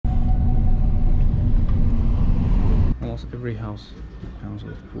Every house comes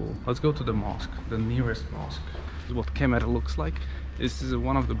with a pool. Let's go to the mosque, the nearest mosque. This is what Kemer looks like. This is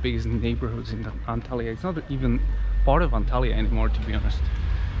one of the biggest neighborhoods in Antalya. It's not even part of Antalya anymore, to be honest.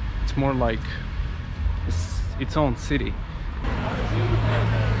 It's more like its own city.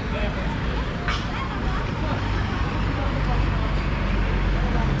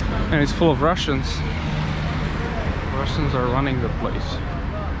 And it's full of Russians. Russians are running the place.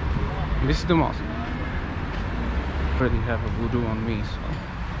 And this is the mosque. I already have a wudu on me, so I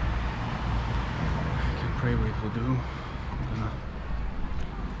can pray with wudu. I'm gonna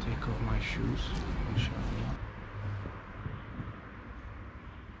take off my shoes, inshallah.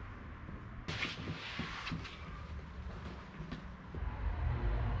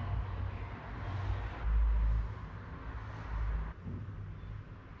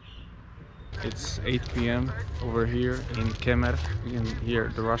 It's 8 p.m. over here in Kemer. You can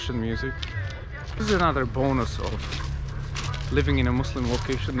hear the Russian music. This is another bonus of living in a Muslim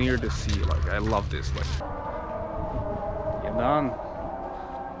location near the sea. Like, I love this. Like, yeah, done.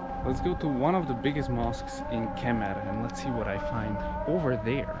 Let's go to one of the biggest mosques in Kemer and let's see what I find over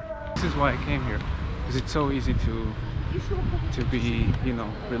there. This is why I came here, because it's so easy to be, you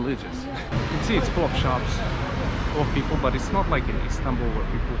know, religious. You can see it's full of shops, full of people, but it's not like in Istanbul where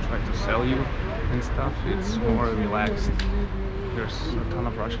people try to sell you and stuff. It's more relaxed. There's a ton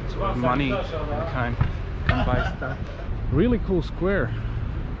of Russians with money and can buy stuff. Really cool square.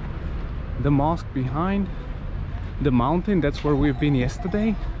 The mosque behind the mountain, that's where we've been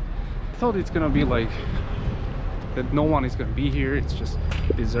yesterday. I thought it's gonna be like that no one is gonna be here, it's just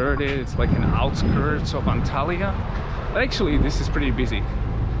deserted, it's like an outskirts of Antalya. But actually this is pretty busy.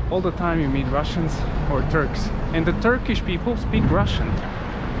 All the time you meet Russians or Turks. And the Turkish people speak Russian,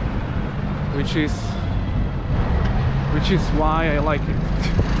 which is why I like it.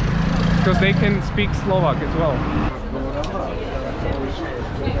 Because they can speak Slovak as well.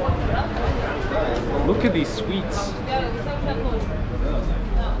 Look at these sweets.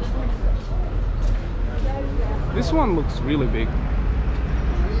 This one looks really big.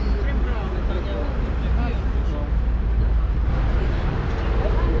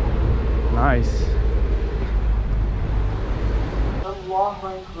 Nice.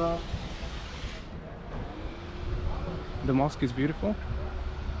 The mosque is beautiful.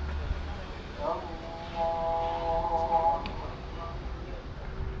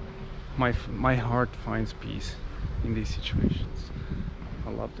 My heart finds peace in these situations. I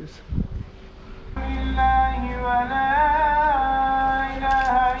love this.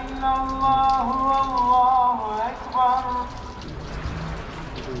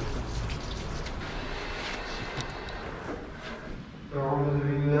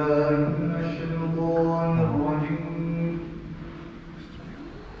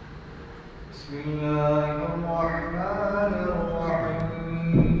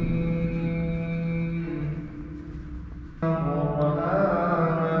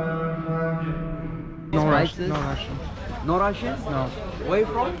 No Russian. No Russian. No Russian? No. Where you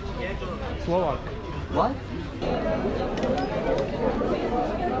from? Slovak. What?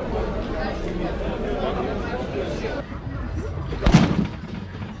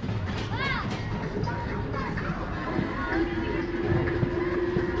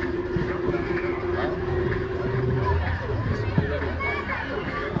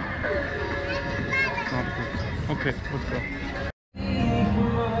 Okay, let's go.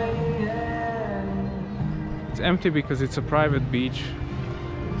 It's empty because it's a private beach,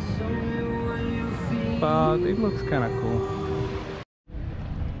 but it looks kind of cool.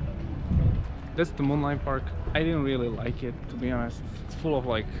 That's the Moonlight Park. I didn't really like it, to be honest. It's full of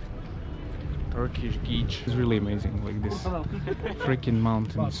like Turkish geech. It's really amazing, like this freaking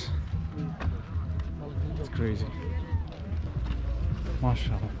mountains. It's crazy.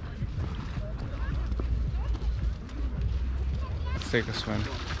 Mashallah. Let's take a swim.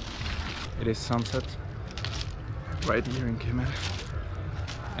 It is sunset right here in Kemer,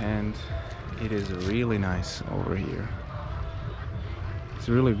 and it is really nice over here. It's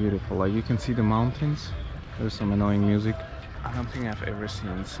really beautiful. Like, you can see the mountains. There's some annoying music. I don't think I've ever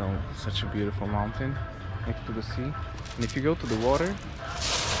seen such a beautiful mountain next to the sea. And if you go to the water,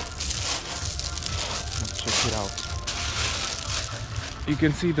 let's check it out. You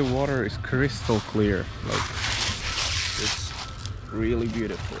can see the water is crystal clear. Like, it's really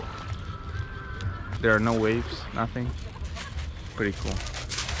beautiful. There are no waves, nothing. Pretty cool.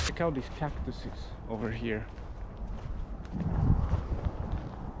 Check out these cactuses over here.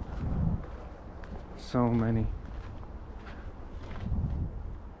 So many.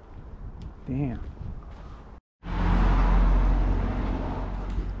 Damn.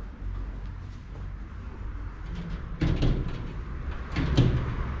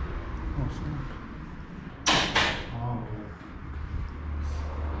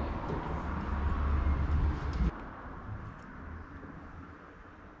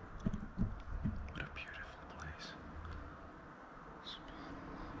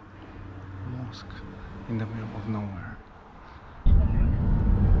 in the middle of nowhere.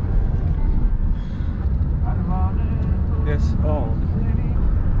 Yes, oh.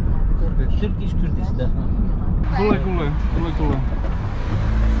 Turkish Kurdistan. Kule.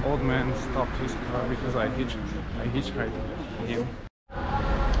 Old man stopped his car because I hitchhiked him.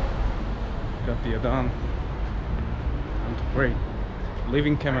 Got the adhan. Time to pray.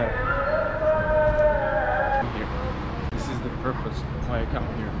 Leaving Kemer. Here. This is the purpose why I come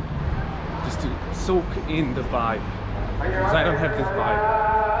here. Just to soak in the vibe. Because I don't have this vibe.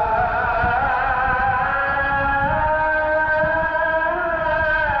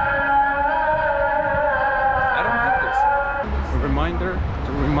 Reminder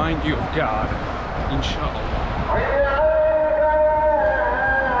to remind you of God, inshallah.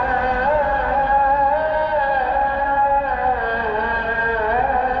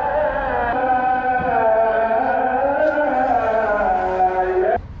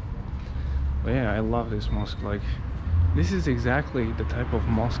 But yeah, I love this mosque. Like, this is exactly the type of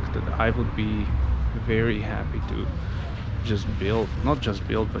mosque that I would be very happy to just build. Not just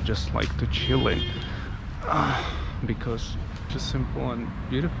build, but just like to chill in. Because just simple and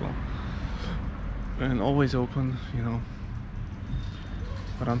beautiful and always open, you know.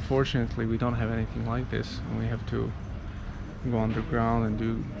 But unfortunately we don't have anything like this, and we have to go underground and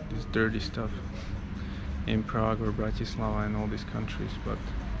do this dirty stuff in Prague or Bratislava and all these countries. But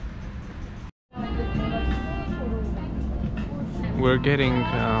we're getting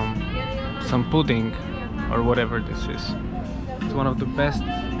some pudding or whatever this is. It's one of the best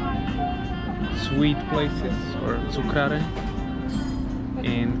sweet places, or cukrare,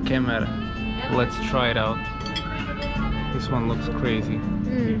 in Kemer. Let's try it out. This one looks crazy.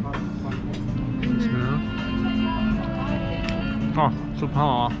 Oh,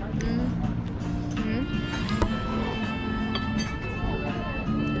 subhanallah.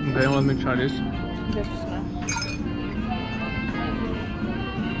 Okay, let me try this.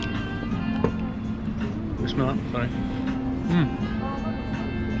 Bismillah, sorry.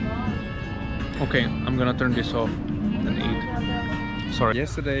 Okay, I'm gonna turn this off and eat. Sorry.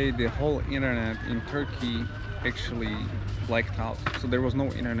 Yesterday the whole internet in Turkey actually blacked out, so there was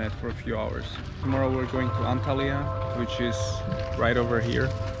no internet for a few hours. Tomorrow we're going to Antalya, which is right over here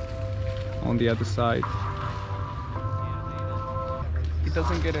on the other side. It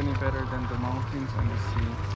doesn't get any better than the mountains and the sea.